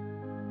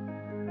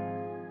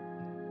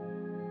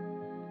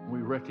 We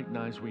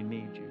recognize we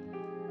need you,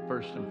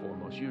 first and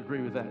foremost. You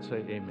agree with that?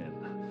 Say amen.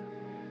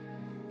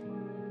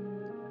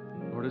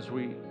 Lord, as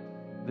we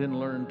then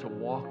learn to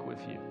walk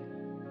with you,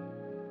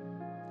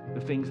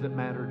 the things that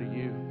matter to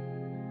you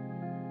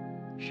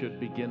should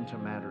begin to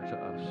matter to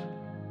us.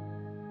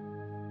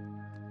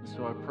 And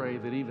so I pray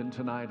that even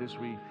tonight, as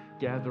we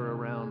gather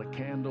around a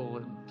candle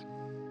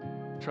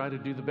and try to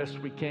do the best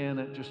we can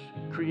at just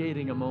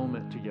creating a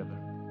moment together.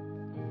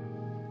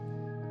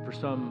 For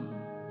some,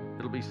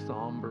 it'll be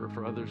somber.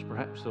 For others,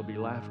 perhaps there'll be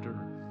laughter.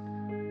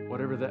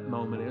 Whatever that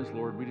moment is,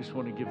 Lord, we just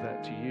want to give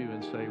that to you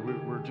and say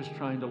we're just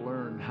trying to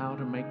learn how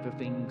to make the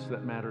things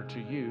that matter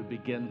to you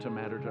begin to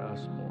matter to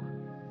us more.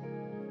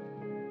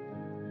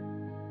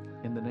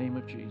 In the name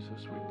of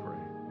Jesus, we pray.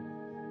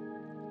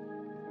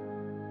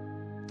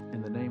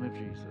 In the name of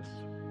Jesus.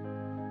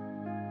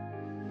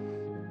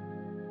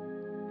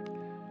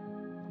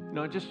 You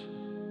know,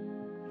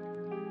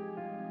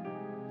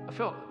 I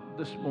felt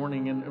this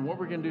morning, and what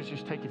we're going to do is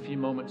just take a few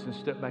moments and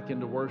step back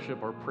into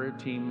worship. Our prayer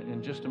team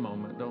in just a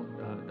moment.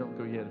 Don't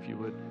go yet if you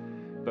would.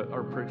 But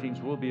our prayer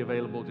teams will be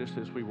available just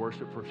as we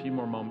worship for a few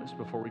more moments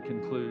before we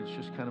conclude. It's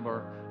just kind of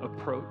our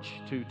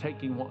approach to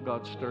taking what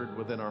God stirred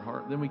within our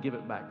heart. Then we give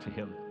it back to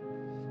Him.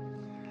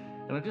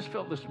 And I just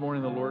felt this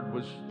morning the Lord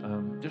was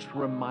just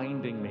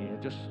reminding me and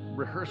just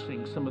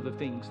rehearsing some of the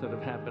things that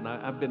have happened.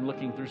 I've been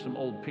looking through some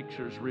old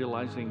pictures,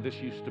 realizing this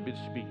used to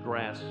just be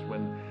grass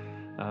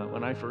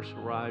when I first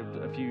arrived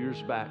a few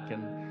years back.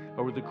 And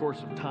over the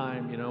course of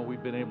time, you know,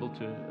 we've been able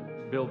to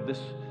build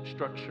this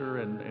structure,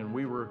 and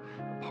we were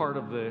part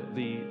of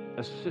the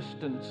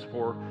assistance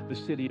for the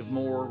city of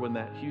Moore when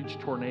that huge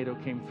tornado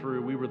came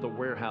through. We were the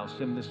warehouse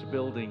in this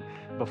building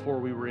before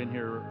we were in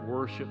here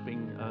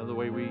worshiping the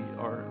way we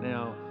are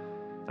now.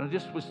 And I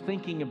just was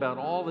thinking about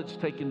all that's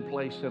taken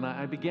place, and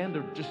I began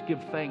to just give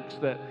thanks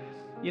that,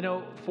 you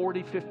know,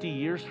 40, 50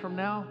 years from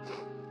now,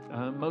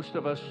 most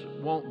of us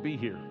won't be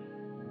here.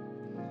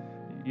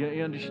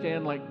 You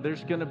understand, like,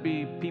 there's going to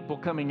be people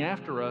coming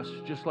after us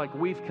just like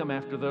we've come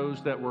after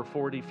those that were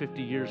 40,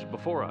 50 years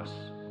before us.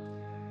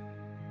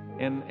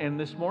 And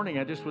this morning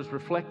I just was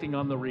reflecting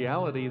on the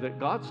reality that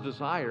God's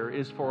desire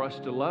is for us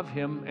to love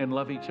Him and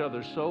love each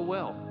other so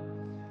well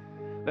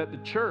that the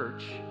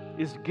church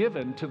is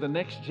given to the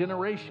next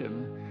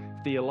generation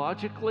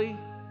theologically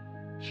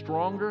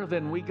stronger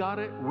than we got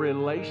it,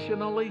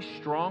 relationally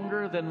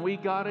stronger than we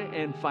got it,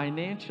 and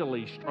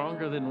financially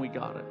stronger than we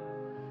got it.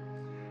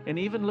 And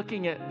even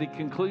looking at the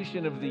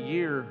conclusion of the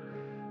year,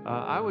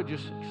 I would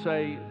just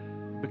say,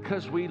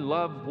 because we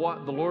love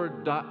what the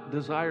Lord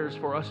desires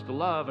for us to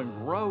love and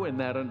grow in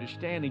that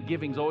understanding,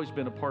 giving's always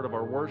been a part of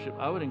our worship.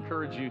 I would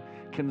encourage you,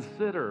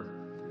 consider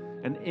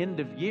an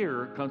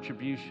end-of-year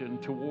contribution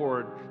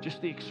toward just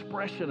the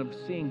expression of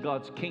seeing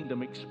God's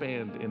kingdom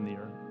expand in the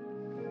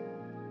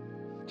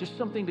earth. Just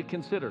something to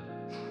consider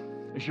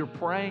as you're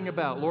praying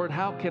about, Lord,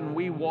 how can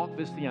we walk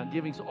this thing out?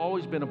 Giving's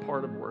always been a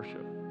part of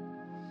worship.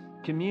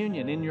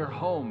 Communion in your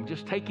home,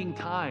 just taking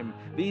time.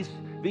 These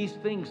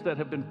things that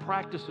have been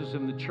practices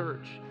in the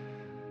church.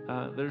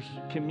 There's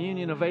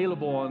communion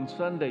available on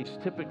Sundays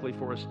typically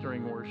for us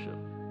during worship.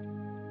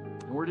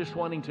 And we're just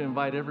wanting to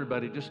invite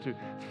everybody just to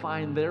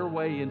find their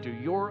way into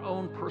your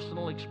own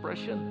personal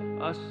expression,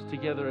 us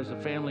together as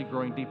a family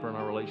growing deeper in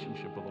our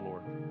relationship with the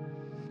Lord.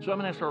 So I'm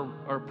going to ask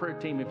our prayer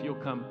team if you'll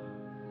come.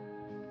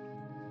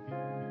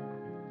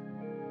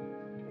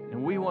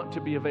 And we want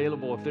to be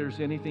available if there's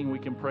anything we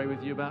can pray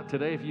with you about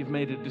today. If you've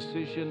made a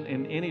decision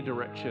in any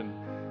direction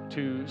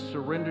to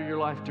surrender your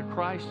life to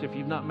Christ, if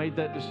you've not made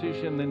that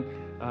decision, then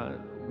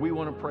we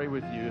want to pray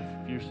with you.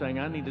 If you're saying,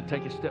 I need to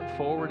take a step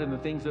forward in the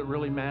things that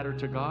really matter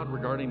to God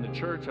regarding the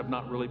church, I've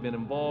not really been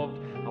involved,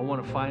 I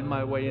want to find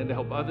my way in to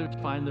help others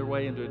find their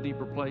way into a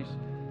deeper place,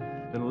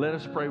 then let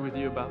us pray with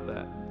you about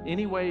that.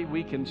 Any way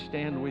we can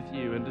stand with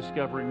you in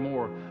discovering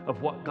more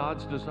of what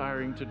God's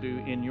desiring to do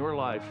in your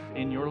life,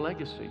 in your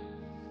legacy.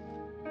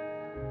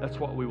 That's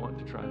what we want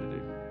to try to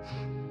do.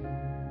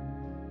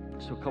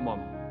 So come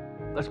on,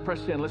 let's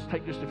press in. Let's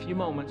take just a few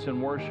moments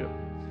in worship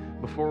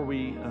before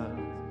we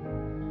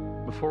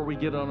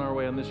get on our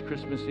way on this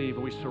Christmas Eve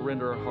and we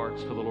surrender our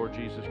hearts to the Lord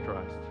Jesus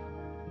Christ.